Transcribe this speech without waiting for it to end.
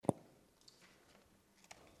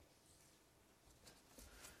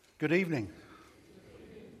Good evening.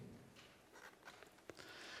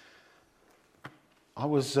 I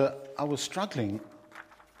was struggling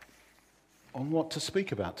on what to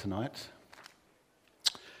speak about tonight,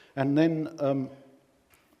 and then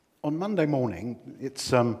on Monday morning,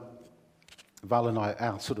 it's Val and I,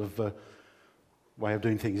 our sort of way of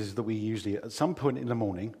doing things is that we usually, at some point in the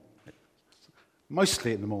morning,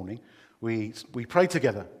 mostly in the morning, we pray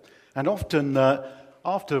together, and often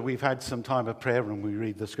after we've had some time of prayer and we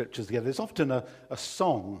read the scriptures together, there's often a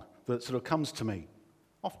song that sort of comes to me,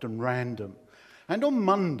 often random. And on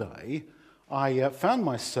Monday, I found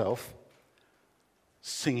myself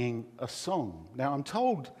singing a song. Now, I'm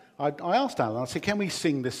told, I asked Alan, I said, can we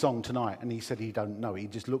sing this song tonight? And he said he don't know. He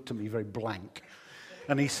just looked at me very blank.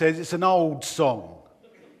 And he said, it's an old song.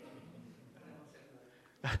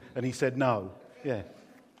 And he said, no. Yeah.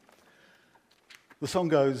 The song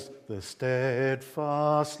goes, the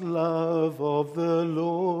steadfast love of the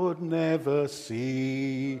Lord never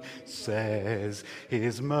ceases.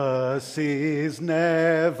 His mercies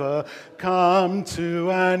never come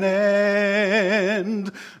to an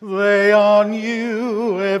end. They are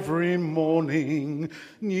new every morning,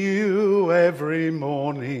 new every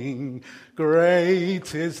morning.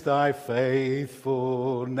 Great is thy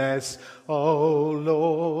faithfulness, O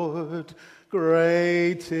Lord.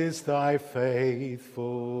 Great is thy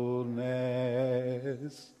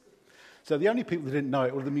faithfulness. So the only people that didn't know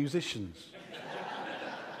it were the musicians.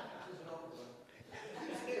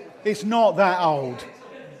 It's not that old.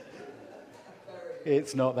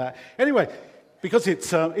 It's not that. Anyway, because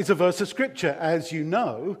it's a verse of Scripture, as you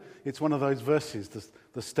know, it's one of those verses.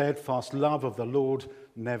 The steadfast love of the Lord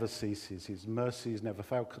never ceases. His mercies never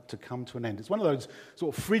fail to come to an end. It's one of those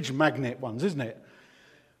sort of fridge magnet ones, isn't it?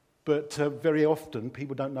 But very often,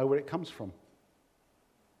 people don't know where it comes from.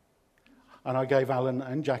 And I gave Alan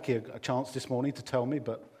and Jackie a chance this morning to tell me,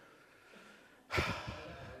 but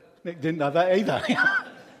Nick didn't know that either.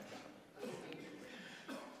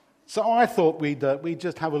 So I thought we'd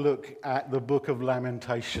just have a look at the book of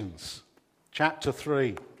Lamentations, chapter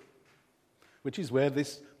 3, which is where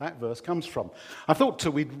that verse comes from. I thought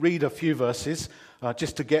we'd read a few verses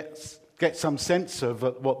just to get some sense of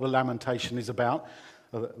what the lamentation is about.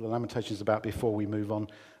 The Lamentations about before we move on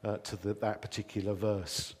to that particular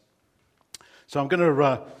verse. So I'm going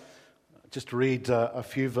to just read a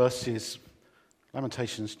few verses,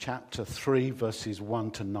 Lamentations chapter 3, verses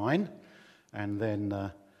 1 to 9, and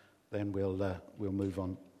then we'll move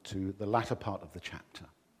on to the latter part of the chapter.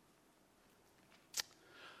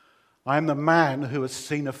 I am the man who has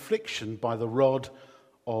seen affliction by the rod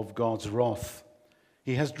of God's wrath.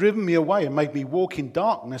 He has driven me away and made me walk in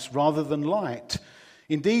darkness rather than light.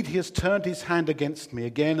 Indeed, he has turned his hand against me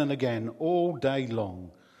again and again all day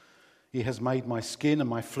long. He has made my skin and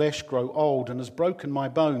my flesh grow old and has broken my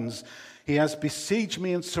bones. He has besieged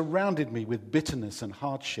me and surrounded me with bitterness and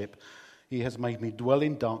hardship. He has made me dwell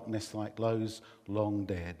in darkness like those long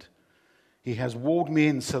dead. He has walled me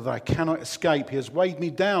in so that I cannot escape. He has weighed me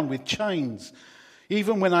down with chains.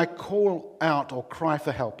 Even when I call out or cry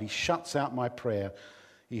for help, he shuts out my prayer.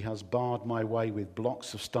 He has barred my way with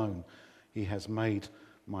blocks of stone. He has made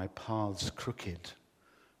my paths crooked.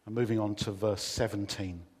 And moving on to verse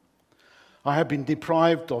 17. I have been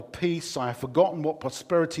deprived of peace. I have forgotten what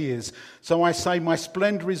prosperity is. So I say, my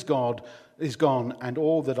splendor is gone, and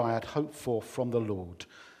all that I had hoped for from the Lord.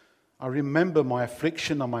 I remember my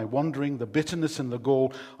affliction and my wandering, the bitterness and the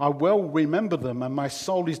gall. I well remember them, and my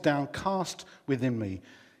soul is downcast within me.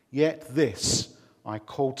 Yet this I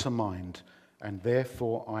call to mind, and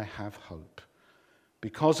therefore I have hope.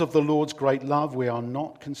 Because of the Lord's great love, we are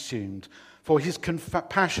not consumed, for his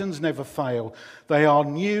compassions never fail. They are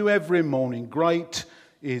new every morning. Great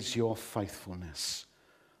is your faithfulness.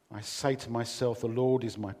 I say to myself, the Lord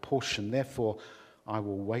is my portion, therefore I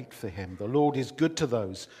will wait for him. The Lord is good to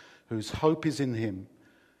those whose hope is in him,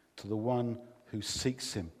 to the one who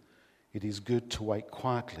seeks him. It is good to wait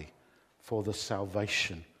quietly for the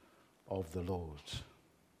salvation of the Lord.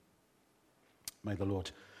 May the Lord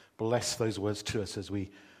bless those words to us as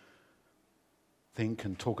we think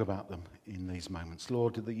and talk about them in these moments.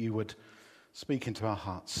 Lord, that you would speak into our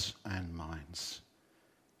hearts and minds.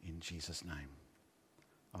 In Jesus' name,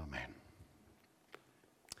 amen.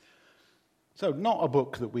 So, not a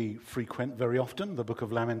book that we frequent very often, the book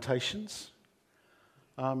of Lamentations.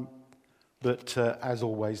 But as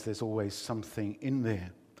always, there's always something in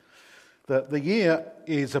there. The year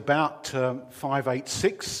is about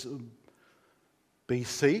 586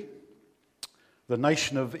 BC, The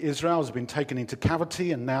nation of Israel has been taken into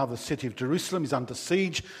captivity, and now the city of Jerusalem is under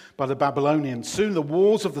siege by the Babylonians. Soon the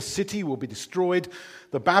walls of the city will be destroyed.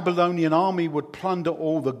 The Babylonian army would plunder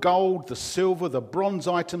all the gold, the silver, the bronze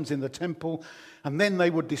items in the temple, and then they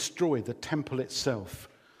would destroy the temple itself.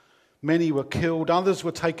 Many were killed, others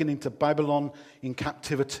were taken into Babylon in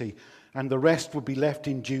captivity, and the rest would be left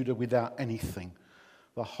in Judah without anything.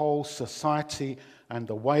 The whole society and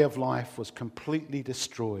the way of life was completely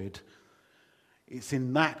destroyed. It's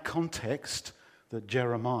in that context that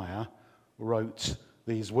Jeremiah wrote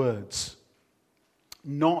these words.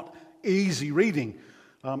 Not easy reading.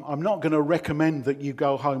 I'm not going to recommend that you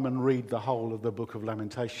go home and read the whole of the book of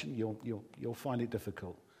Lamentation. You'll find it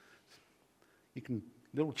difficult. You can,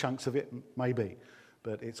 little chunks of it maybe,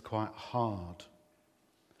 but it's quite hard.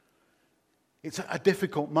 It's a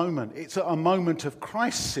difficult moment. It's a moment of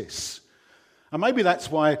crisis. And maybe that's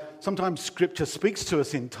why sometimes Scripture speaks to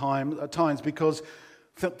us at times, because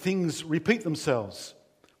things repeat themselves.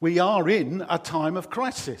 We are in a time of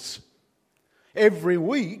crisis. Every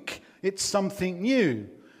week, it's something new.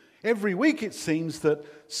 Every week, it seems that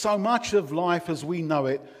so much of life as we know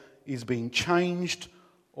it is being changed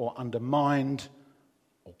or undermined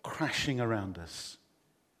or crashing around us.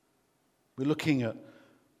 We're looking at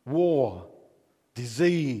war,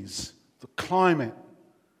 disease, the climate.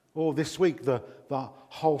 Or this week, the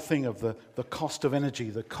whole thing of the cost of energy,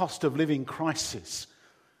 the cost of living crisis.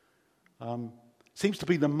 Seems to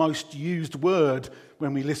be the most used word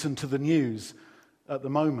when we listen to the news at the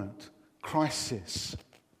moment. Crisis.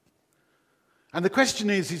 And the question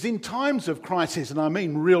is in times of crisis, and I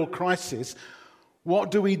mean real crisis,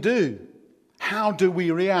 what do we do? How do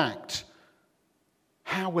we react?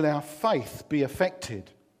 How will our faith be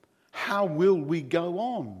affected? How will we go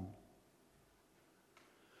on?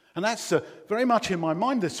 And that's very much in my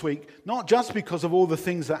mind this week, not just because of all the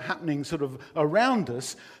things that are happening sort of around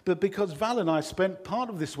us, but because Val and I spent part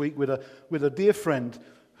of this week with a dear friend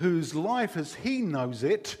whose life, as he knows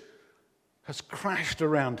it, has crashed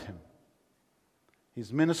around him.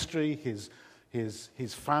 His ministry,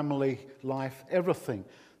 his family life, everything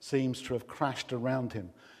seems to have crashed around him.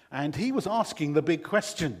 And he was asking the big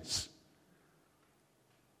questions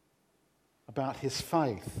about his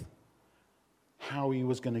faith. How he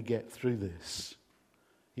was going to get through this.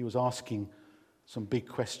 He was asking some big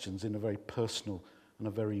questions in a very personal and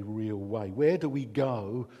a very real way. Where do we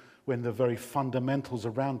go when the very fundamentals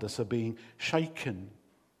around us are being shaken?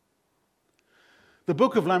 The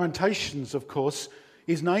book of Lamentations, of course,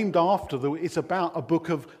 is named after, it's about a book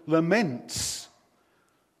of laments.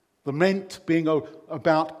 Lament being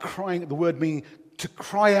about crying, the word meaning to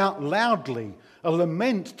cry out loudly, a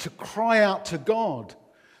lament to cry out to God.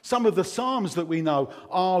 Some of the Psalms that we know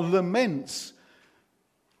are laments.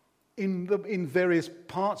 In various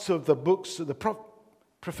parts of the books, the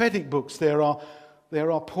prophetic books, there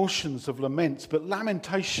are portions of laments, but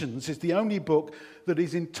Lamentations is the only book that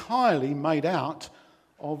is entirely made out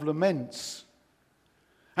of laments.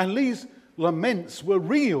 And these laments were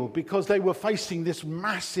real because they were facing this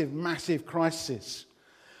massive, massive crisis.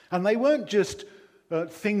 And they weren't just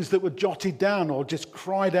things that were jotted down or just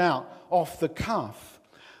cried out off the cuff.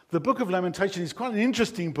 The book of Lamentation is quite an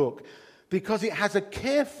interesting book because it has a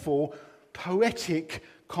careful, poetic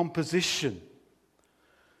composition.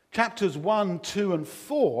 Chapters 1, 2, and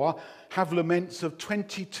 4 have laments of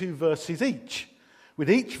 22 verses each, with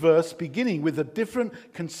each verse beginning with a different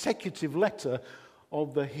consecutive letter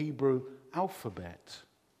of the Hebrew alphabet.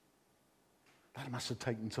 That must have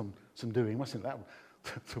taken some doing, mustn't it,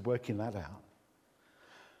 to working that out.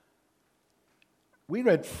 We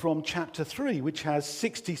read from chapter 3, which has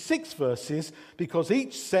 66 verses, because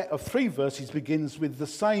each set of 3 verses begins with the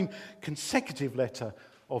same consecutive letter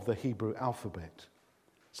of the Hebrew alphabet.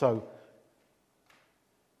 So,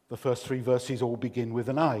 the first 3 verses all begin with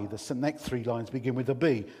an A, the next 3 lines begin with a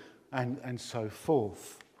B, and so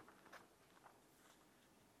forth.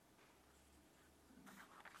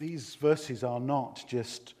 These verses are not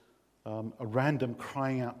just a random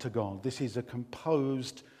crying out to God. This is a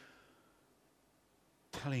composed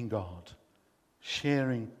telling God,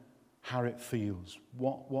 sharing how it feels,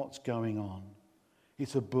 what's going on.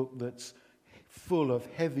 It's a book that's full of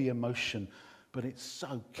heavy emotion, but it's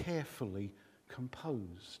so carefully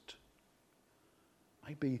composed.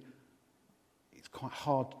 Maybe it's quite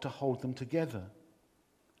hard to hold them together.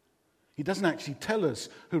 He doesn't actually tell us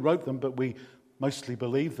who wrote them, but we mostly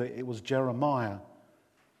believe that it was Jeremiah.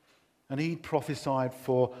 And he prophesied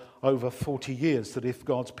for over 40 years that if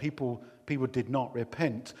God's people did not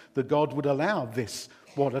repent, that God would allow this,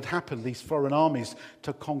 what had happened, these foreign armies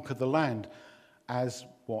to conquer the land, as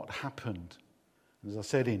what happened. As I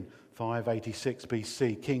said in 586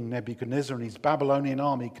 BC, King Nebuchadnezzar and his Babylonian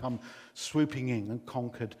army come swooping in and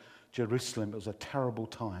conquered Jerusalem. It was a terrible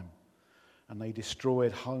time. And they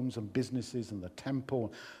destroyed homes and businesses and the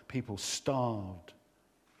temple. People starved.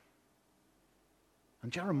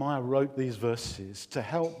 And Jeremiah wrote these verses to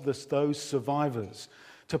help those survivors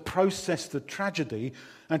to process the tragedy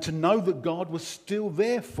and to know that God was still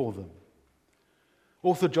there for them.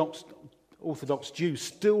 Orthodox Jews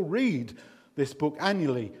still read this book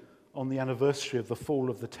annually on the anniversary of the fall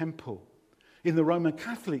of the temple. In the Roman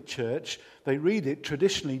Catholic Church, they read it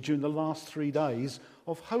traditionally during the last 3 days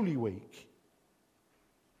of Holy Week.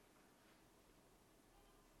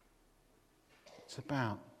 It's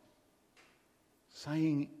about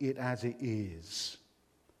saying it as it is,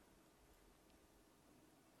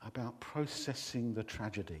 about processing the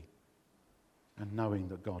tragedy and knowing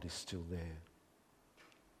that God is still there.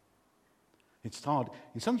 It's hard.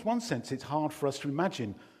 In one sense, it's hard for us to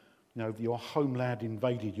imagine, your homeland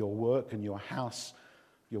invaded, your work and your house,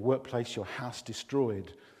 your workplace, your house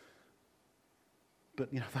destroyed. But,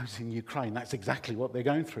 those in Ukraine, that's exactly what they're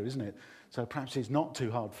going through, isn't it? So perhaps it's not too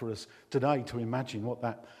hard for us today to imagine what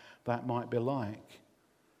that might be like.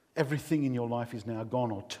 Everything in your life is now gone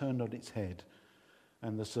or turned on its head,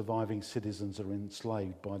 and the surviving citizens are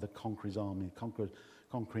enslaved by the conquering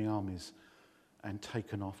armies and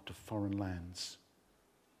taken off to foreign lands.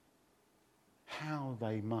 How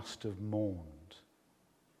they must have mourned.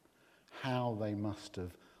 How they must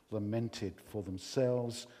have lamented for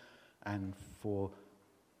themselves and for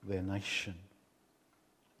their nation.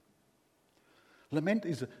 Lament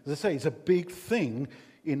is, as I say, is a big thing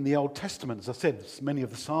in the Old Testament. As I said, many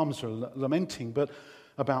of the Psalms are lamenting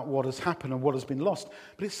about what has happened and what has been lost.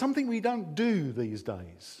 But it's something we don't do these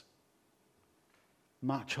days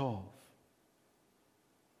much of.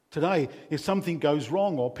 Today, if something goes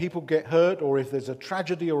wrong or people get hurt or if there's a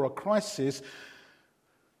tragedy or a crisis,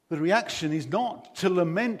 the reaction is not to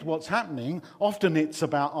lament what's happening. Often it's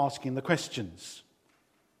about asking the questions.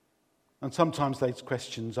 And sometimes those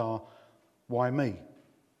questions are, why me?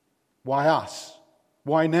 Why us?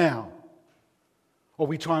 Why now? Or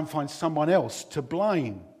we try and find someone else to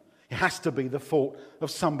blame. It has to be the fault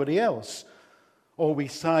of somebody else. Or we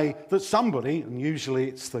say that somebody, and usually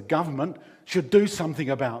it's the government, should do something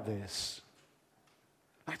about this.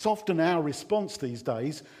 That's often our response these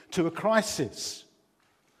days to a crisis.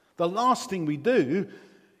 The last thing we do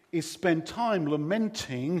is spend time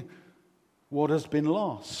lamenting what has been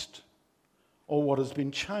lost or what has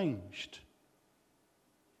been changed.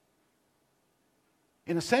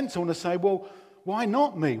 In a sense, I want to say, well, why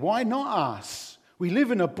not me? Why not us? We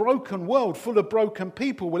live in a broken world full of broken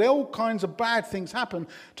people where all kinds of bad things happen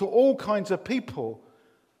to all kinds of people.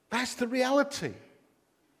 That's the reality.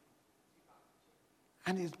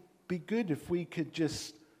 And it'd be good if we could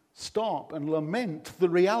just stop and lament the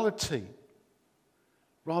reality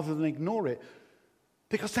rather than ignore it.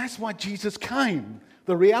 Because that's why Jesus came.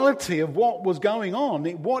 The reality of what was going on,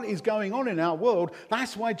 what is going on in our world,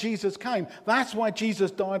 that's why Jesus came. That's why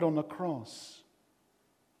Jesus died on the cross.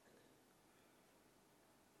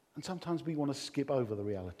 And sometimes we want to skip over the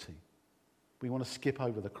reality. We want to skip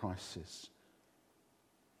over the crisis.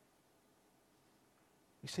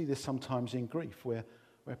 We see this sometimes in grief, where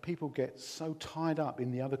people get so tied up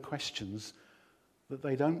in the other questions that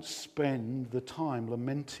they don't spend the time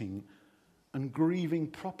lamenting and grieving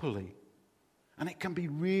properly. And it can be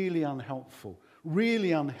really unhelpful,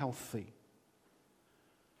 really unhealthy.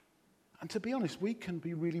 And to be honest, we can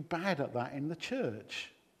be really bad at that in the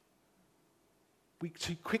church. We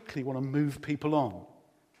too quickly want to move people on,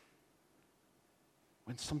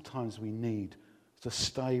 when sometimes we need to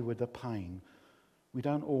stay with the pain. We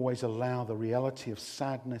don't always allow the reality of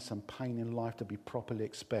sadness and pain in life to be properly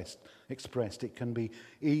expressed. It can be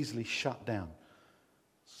easily shut down,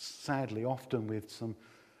 sadly, often with some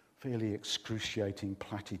fairly excruciating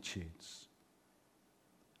platitudes.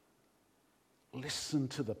 Listen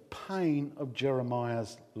to the pain of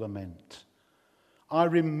Jeremiah's lament. I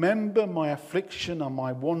remember my affliction and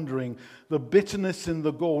my wandering, the bitterness and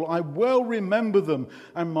the gall. I well remember them,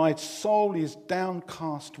 and my soul is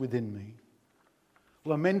downcast within me.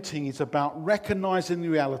 Lamenting is about recognizing the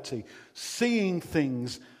reality, seeing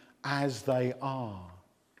things as they are.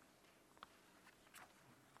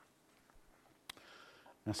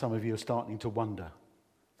 Now, some of you are starting to wonder,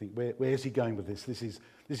 think, where's he going with this? This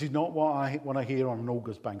is not what I want to hear on an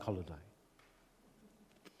August bank holiday.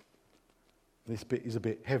 This bit is a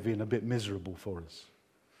bit heavy and a bit miserable for us.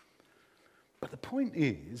 But the point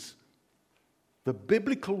is, the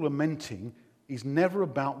biblical lamenting is never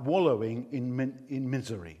about wallowing in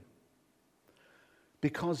misery.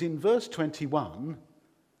 Because in verse 21,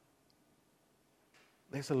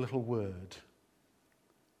 there's a little word,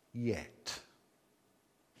 yet,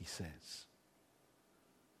 he says.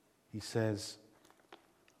 He says,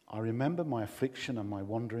 I remember my affliction and my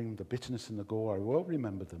wandering, the bitterness and the gore, I well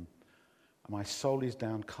remember them. And my soul is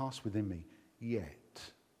downcast within me, yet.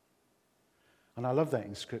 And I love that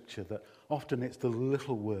in Scripture, that often it's the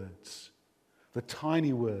little words, the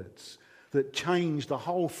tiny words that change the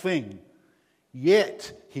whole thing.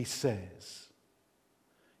 Yet, he says.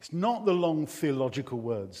 It's not the long theological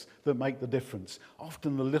words that make the difference,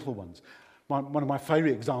 often the little ones. One of my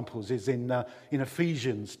favourite examples is in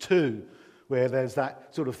Ephesians 2, where there's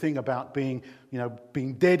that sort of thing about being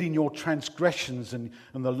dead in your transgressions and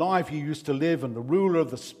the life you used to live, and the ruler of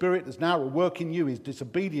the Spirit is now at work in you, is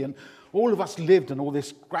disobedient. All of us lived and all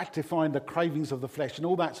this gratifying the cravings of the flesh and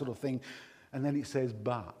all that sort of thing. And then it says,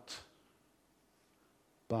 but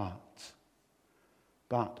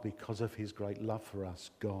because of his great love for us,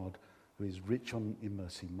 God, who is rich in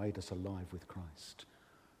mercy, made us alive with Christ.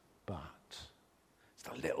 But. It's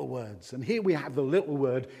the little words. And here we have the little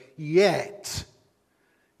word, yet.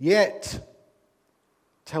 Yet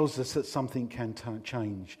tells us that something can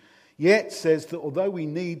change. Yet says that although we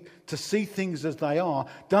need to see things as they are,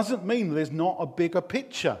 doesn't mean there's not a bigger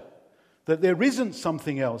picture. That there isn't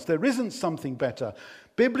something else. There isn't something better.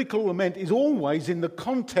 Biblical lament is always in the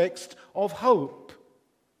context of hope.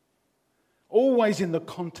 Always in the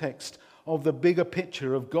context of the bigger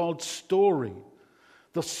picture of God's story.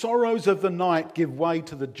 The sorrows of the night give way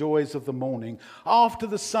to the joys of the morning. After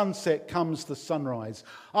the sunset comes the sunrise.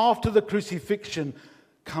 After the crucifixion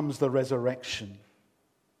comes the resurrection.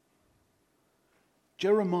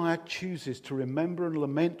 Jeremiah chooses to remember and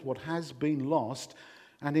lament what has been lost,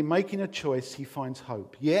 and in making a choice he finds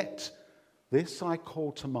hope. Yet, this I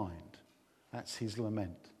call to mind. That's his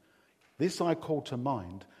lament. This I call to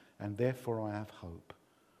mind, and therefore I have hope.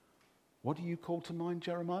 What do you call to mind,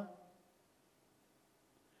 Jeremiah?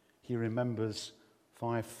 He remembers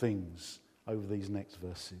 5 things over these next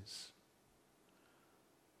verses.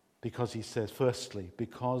 Because he says, firstly,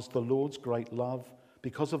 because of the Lord's great love,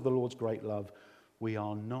 we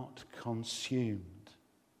are not consumed.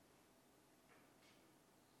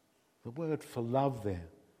 The word for love there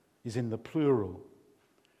is in the plural.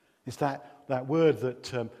 It's that word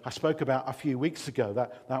that I spoke about a few weeks ago,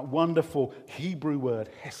 that wonderful Hebrew word,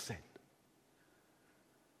 hesed.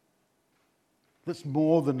 That's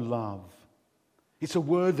more than love. It's a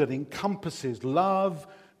word that encompasses love,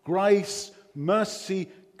 grace, mercy,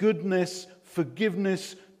 goodness,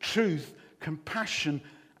 forgiveness, truth, compassion,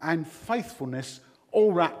 and faithfulness,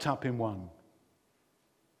 all wrapped up in one.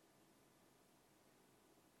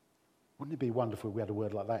 Wouldn't it be wonderful if we had a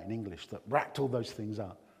word like that in English that wrapped all those things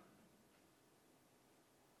up?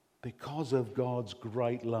 Because of God's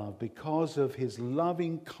great love, because of his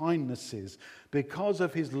loving kindnesses, because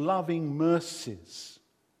of his loving mercies,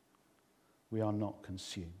 we are not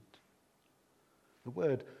consumed. The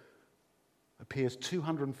word appears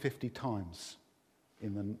 250 times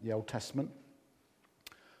in the Old Testament.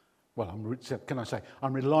 Well,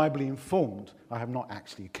 I'm reliably informed. I have not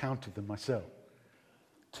actually counted them myself.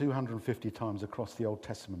 250 times across the Old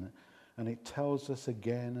Testament. And it tells us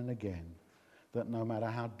again and again that no matter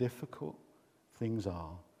how difficult things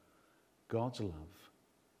are, God's love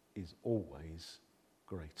is always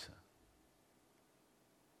greater.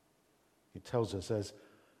 It tells us, as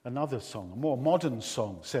another song, a more modern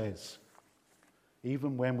song says,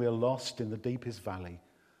 even when we're lost in the deepest valley,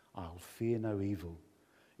 I'll fear no evil.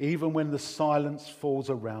 Even when the silence falls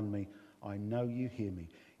around me, I know you hear me.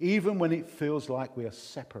 Even when it feels like we are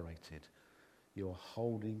separated, you're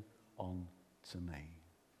holding on to me.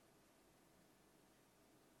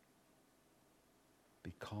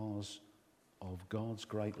 Because of God's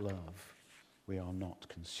great love, we are not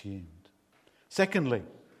consumed. Secondly,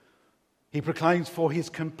 he proclaims, for his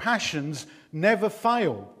compassions never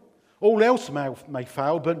fail. All else may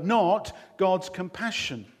fail, but not God's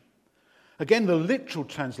compassion. Again, the literal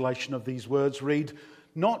translation of these words read,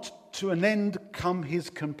 not to an end come his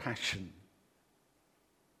compassion.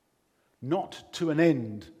 Not to an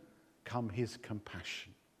end come his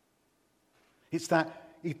compassion. It's that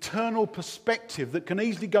eternal perspective that can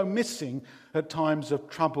easily go missing at times of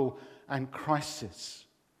trouble and crisis.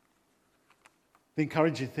 The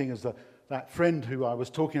encouraging thing is that friend who I was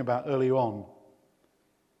talking about earlier on,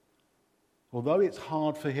 although it's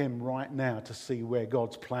hard for him right now to see where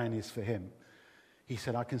God's plan is for him, he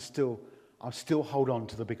said, I still hold on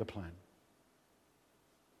to the bigger plan.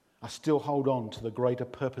 I still hold on to the greater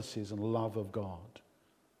purposes and love of God.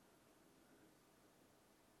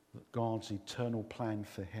 That God's eternal plan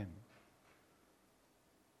for him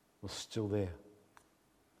was still there.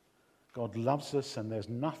 God loves us and there's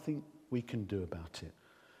nothing we can do about it.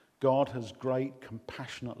 God has great,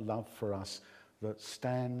 compassionate love for us that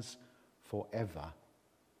stands forever,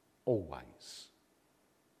 always.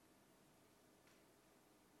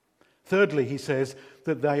 Thirdly, he says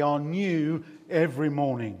that they are new every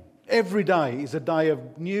morning. Every day is a day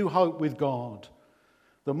of new hope with God.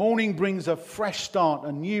 The morning brings a fresh start,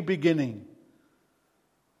 a new beginning.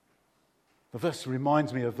 The verse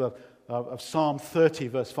reminds me of Psalm 30,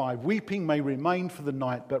 verse 5. Weeping may remain for the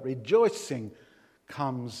night, but rejoicing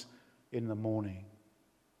comes in the morning.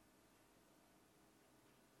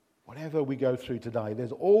 Whatever we go through today,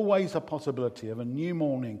 there's always a possibility of a new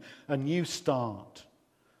morning, a new start.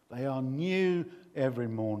 They are new every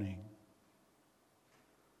morning.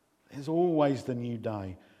 There's always the new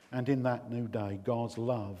day, and in that new day, God's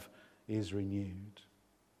love is renewed.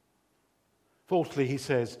 Fourthly, he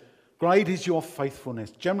says, great is your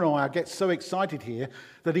faithfulness. Jeremiah gets so excited here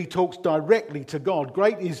that he talks directly to God.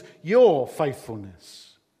 Great is your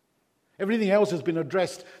faithfulness. Everything else has been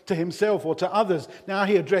addressed to himself or to others. Now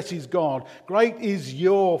he addresses God. Great is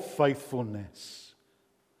your faithfulness.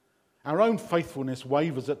 Our own faithfulness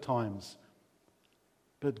wavers at times,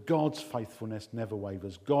 but God's faithfulness never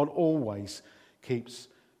wavers. God always keeps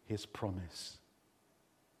his promise.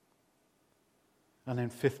 And then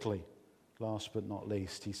fifthly, last but not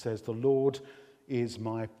least, he says, the Lord is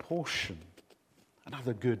my portion.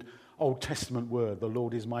 Another good Old Testament word, the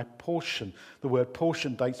Lord is my portion. The word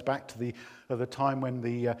portion dates back to the time when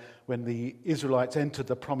the Israelites entered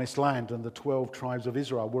the promised land and the 12 tribes of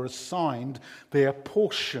Israel were assigned their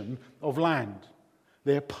portion of land,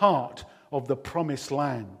 their part of the promised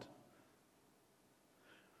land.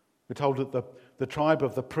 We're told that the tribe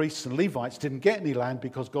of the priests and Levites didn't get any land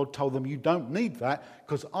because God told them, you don't need that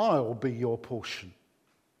because I'll be your portion.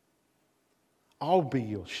 I'll be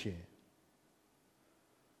your share.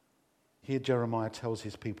 Here Jeremiah tells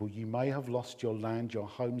his people, you may have lost your land, your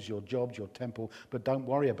homes, your jobs, your temple, but don't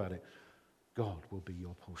worry about it. God will be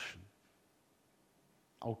your portion.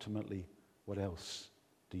 Ultimately, what else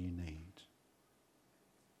do you need?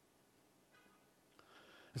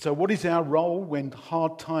 And so what is our role when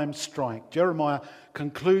hard times strike? Jeremiah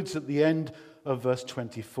concludes at the end of verse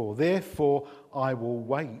 24. Therefore, I will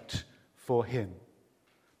wait for him.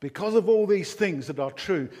 Because of all these things that are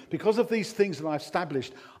true, because of these things that I've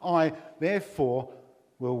established, I therefore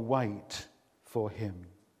will wait for him.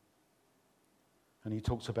 And he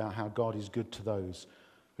talks about how God is good to those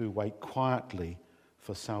who wait quietly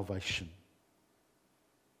for salvation.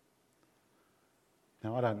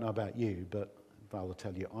 Now, I don't know about you, but I'll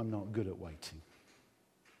tell you, I'm not good at waiting.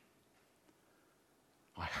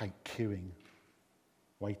 I hate queuing,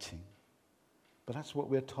 waiting. But that's what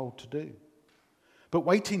we're told to do. But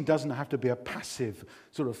waiting doesn't have to be a passive,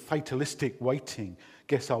 sort of fatalistic waiting.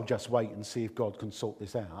 Guess I'll just wait and see if God can sort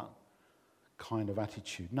this out kind of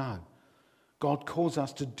attitude. No. God calls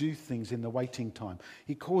us to do things in the waiting time.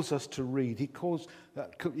 He calls us to read. He calls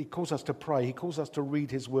us to pray. He calls us to read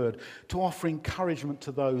his word, to offer encouragement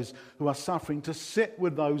to those who are suffering, to sit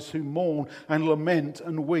with those who mourn and lament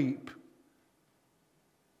and weep.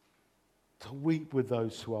 To weep with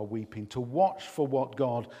those who are weeping, to watch for what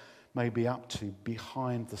God may be up to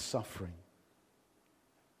behind the suffering.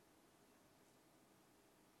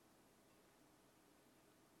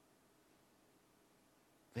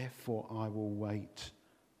 Therefore, I will wait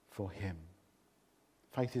for him.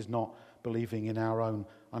 Faith is not believing in our own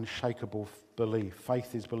unshakable belief.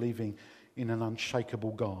 Faith is believing in an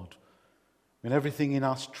unshakable God. When everything in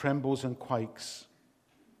us trembles and quakes,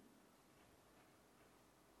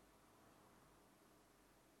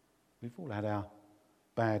 we've all had our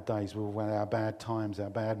bad days, we've all had our bad times, our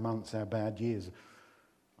bad months, our bad years.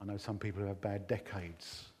 I know some people who have bad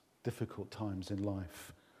decades, difficult times in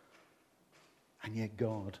life. And yet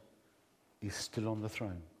God is still on the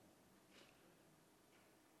throne.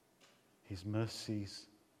 His mercies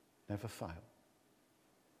never fail.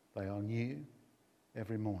 They are new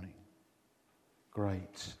every morning.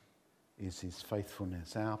 Great is his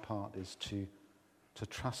faithfulness. Our part is to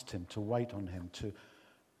trust him, to wait on him, to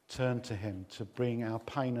turn to him, to bring our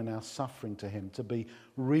pain and our suffering to him, to be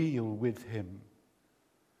real with him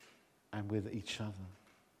and with each other.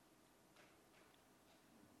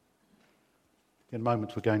 In a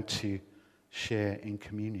moment, we're going to share in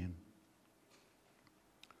communion.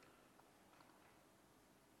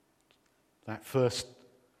 That first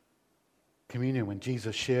communion, when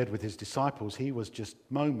Jesus shared with his disciples, he was just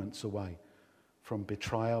moments away from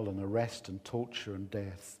betrayal and arrest and torture and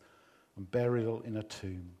death and burial in a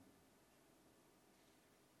tomb.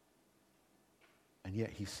 And yet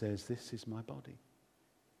he says, this is my body.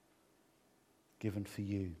 given for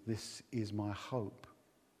you. This is my hope.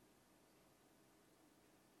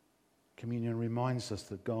 Communion reminds us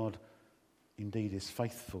that God indeed is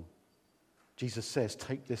faithful. Jesus says,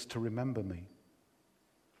 take this to remember me.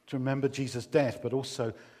 To remember Jesus' death, but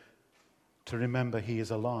also to remember he is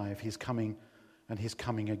alive, he's coming, and he's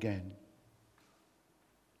coming again.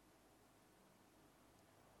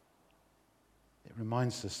 It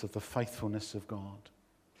reminds us of the faithfulness of God.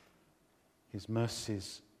 His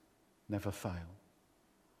mercies never fail.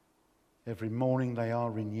 Every morning they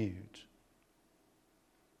are renewed.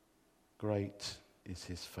 Great is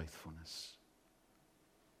his faithfulness.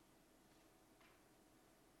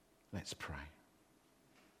 Let's pray.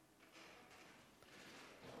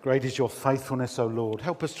 Great is your faithfulness, O Lord.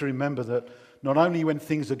 Help us to remember that not only when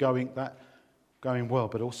things are going well,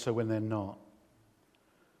 but also when they're not.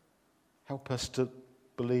 Help us to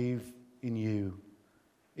believe in you,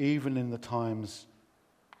 even in the times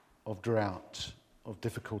of drought, of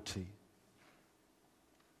difficulty.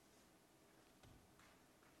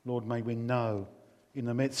 Lord, may we know in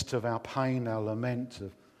the midst of our pain, our lament,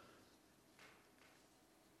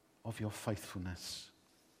 of your faithfulness.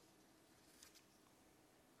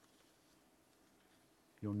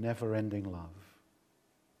 Your never-ending love.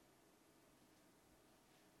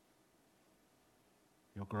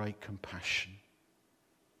 Your great compassion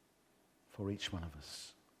for each one of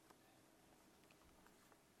us.